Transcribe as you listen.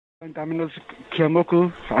Dominos,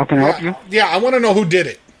 Kyomoku, how can I help you? Yeah, I want to know who did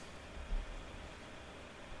it.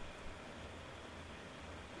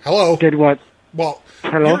 Hello? Did what? Well,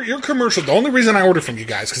 hello? Your commercial, the only reason I ordered from you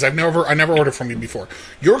guys, because I never ordered from you before.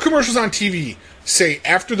 Your commercials on TV say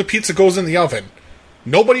after the pizza goes in the oven,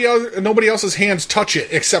 nobody else's hands touch it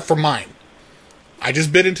except for mine. I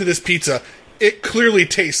just bit into this pizza. It clearly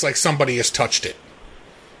tastes like somebody has touched it.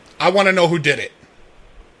 I want to know who did it.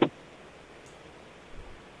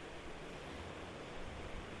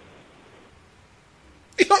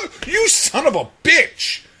 You son of a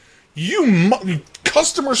bitch! You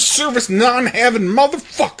customer service non-having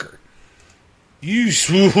motherfucker! You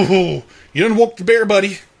done woke the bear,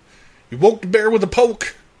 buddy. You woke the bear with a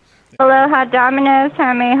poke. Aloha Dominos,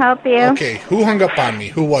 how may I help you? Okay, who hung up on me?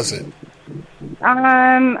 Who was it?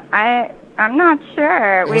 I'm not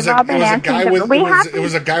sure. We've all been answering. It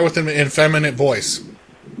was a guy with an effeminate voice.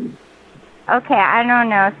 Okay, I don't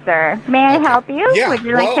know, sir. May I help you? Yeah. Would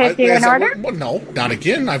you like to do an order? No, not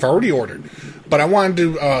again. I've already ordered. But I wanted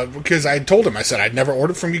to, because I told him, I said, I'd never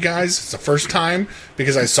ordered from you guys. It's the first time,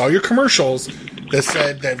 because I saw your commercials that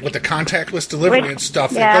said that with the contactless delivery and stuff,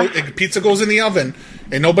 pizza goes in the oven,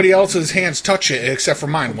 and nobody else's hands touch it except for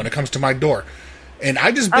mine when it comes to my door. And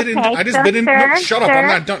I just bit in. No, shut up! I'm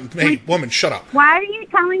not done. Hey, woman, shut up! Why are you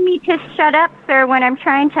telling me to shut up, sir? When I'm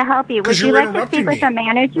trying to help you, would you like to speak with the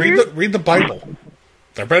manager? Read the Bible.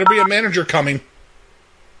 There better be a manager coming.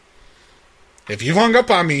 If you hung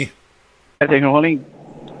up on me, Thank you for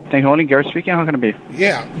holding. Garrett speaking. How can I be?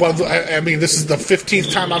 Yeah. Well, I mean, this is the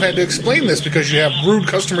 15th time I've had to explain this because you have rude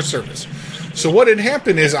customer service. So what had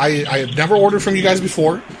happened is I had never ordered from you guys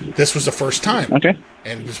before. This was the first time. Okay.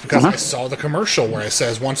 And it was because I saw the commercial where it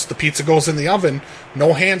says once the pizza goes in the oven,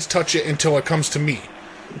 no hands touch it until it comes to me.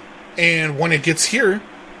 And when it gets here,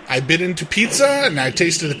 I bit into pizza and I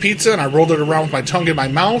tasted the pizza and I rolled it around with my tongue in my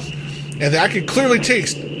mouth. And I could clearly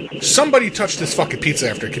taste somebody touched this fucking pizza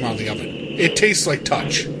after it came out of the oven. It tastes like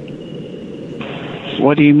touch.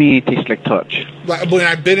 What do you mean it tastes like touch? When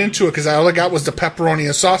I bit into it, because all I got was the pepperoni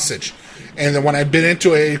and sausage. And then when I bit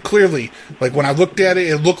into it, clearly, like when I looked at it,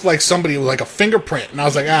 it looked like somebody with like a fingerprint. And I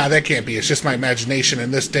was like, that can't be. It's just my imagination.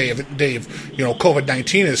 In this day of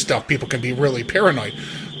COVID-19 and stuff, people can be really paranoid.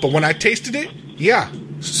 But when I tasted it, yeah,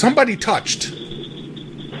 somebody touched.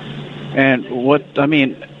 And what does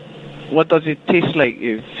it taste like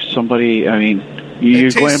if somebody,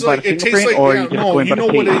 you're going by the fingerprint or you're just going by the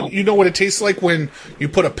taste? You know what it tastes like when you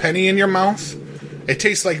put a penny in your mouth? It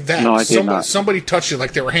tastes like that. No, I did not. Somebody touched it,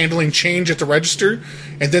 like they were handling change at the register,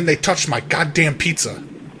 and then they touched my goddamn pizza.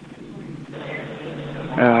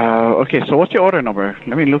 Okay, so what's your order number?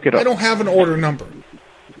 Let me look it up. I don't have an order number.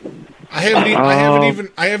 I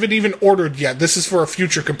haven't even ordered yet. This is for a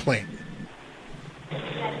future complaint.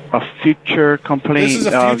 A future complaint? This is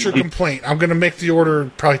a future complaint. I'm going to make the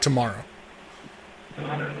order probably tomorrow.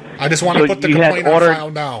 I just want to put the complaint on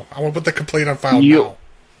file now. I want to put the complaint on file now.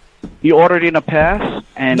 You ordered in a past?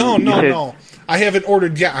 And No. I haven't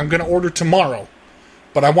ordered yet. I'm going to order tomorrow.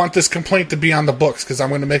 But I want this complaint to be on the books because I'm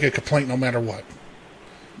going to make a complaint no matter what.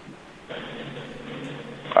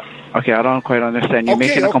 Okay, I don't quite understand. You're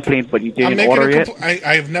making a complaint, but you didn't order it?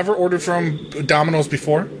 I have never ordered from Domino's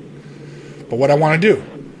before. But what I want to do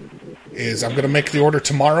is I'm going to make the order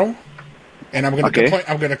tomorrow. And I'm going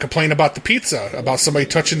to complain about the pizza, about somebody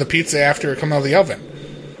touching the pizza after it comes out of the oven.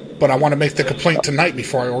 But I want to make the complaint tonight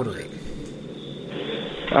before I order it.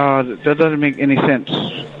 That doesn't make any sense.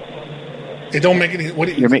 It don't make any. What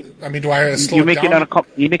do you? Do I slow you're it down?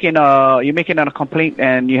 You're making a complaint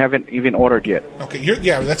and you haven't even ordered yet. Okay,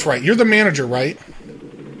 that's right. You're the manager, right?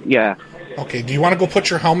 Yeah. Okay. Do you want to go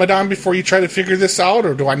put your helmet on before you try to figure this out,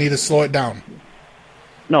 or do I need to slow it down?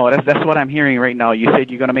 No, that's what I'm hearing right now. You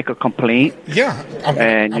said you're going to make a complaint. Yeah.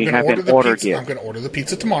 You haven't ordered yet. I'm going to order the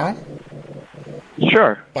pizza tomorrow.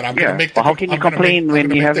 Sure. But I'm going to make. How can you complain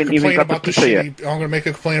when you haven't even got the pizza yet? I'm going to make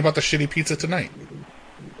a complaint about the shitty pizza tonight.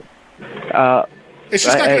 It's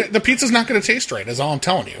just the pizza's not going to taste right. Is all I'm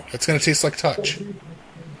telling you. It's going to taste like touch.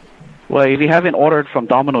 Well, if you haven't ordered from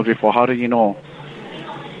Domino's before, how do you know?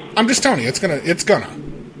 I'm just telling you, it's gonna.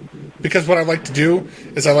 Because what I like to do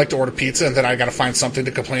is I like to order pizza and then I got to find something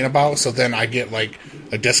to complain about. So then I get like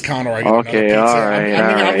a discount or I get another pizza.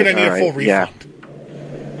 I'm going to need a full refund. Yeah.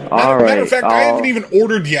 Matter of fact, I haven't even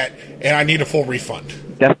ordered yet, and I need a full refund.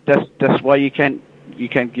 That's why you can't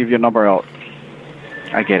give your number out.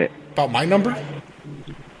 I get it. About my number?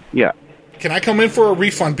 Yeah. Can I come in for a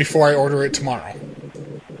refund before I order it tomorrow?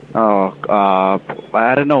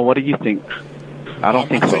 I don't know. What do you think? I don't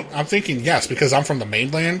think so. I'm thinking yes, because I'm from the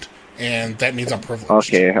mainland, and that means I'm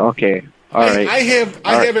privileged. Okay. All right. I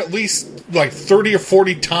have at least like 30 or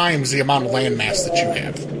 40 times the amount of land mass that you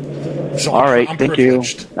have. So all right, I'm thank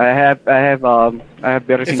privileged. you. I have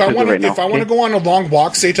better things to do right now. If I want to go on a long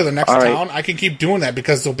walk, say to the next town, I can keep doing that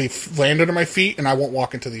because there'll be land under my feet and I won't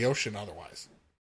walk into the ocean otherwise.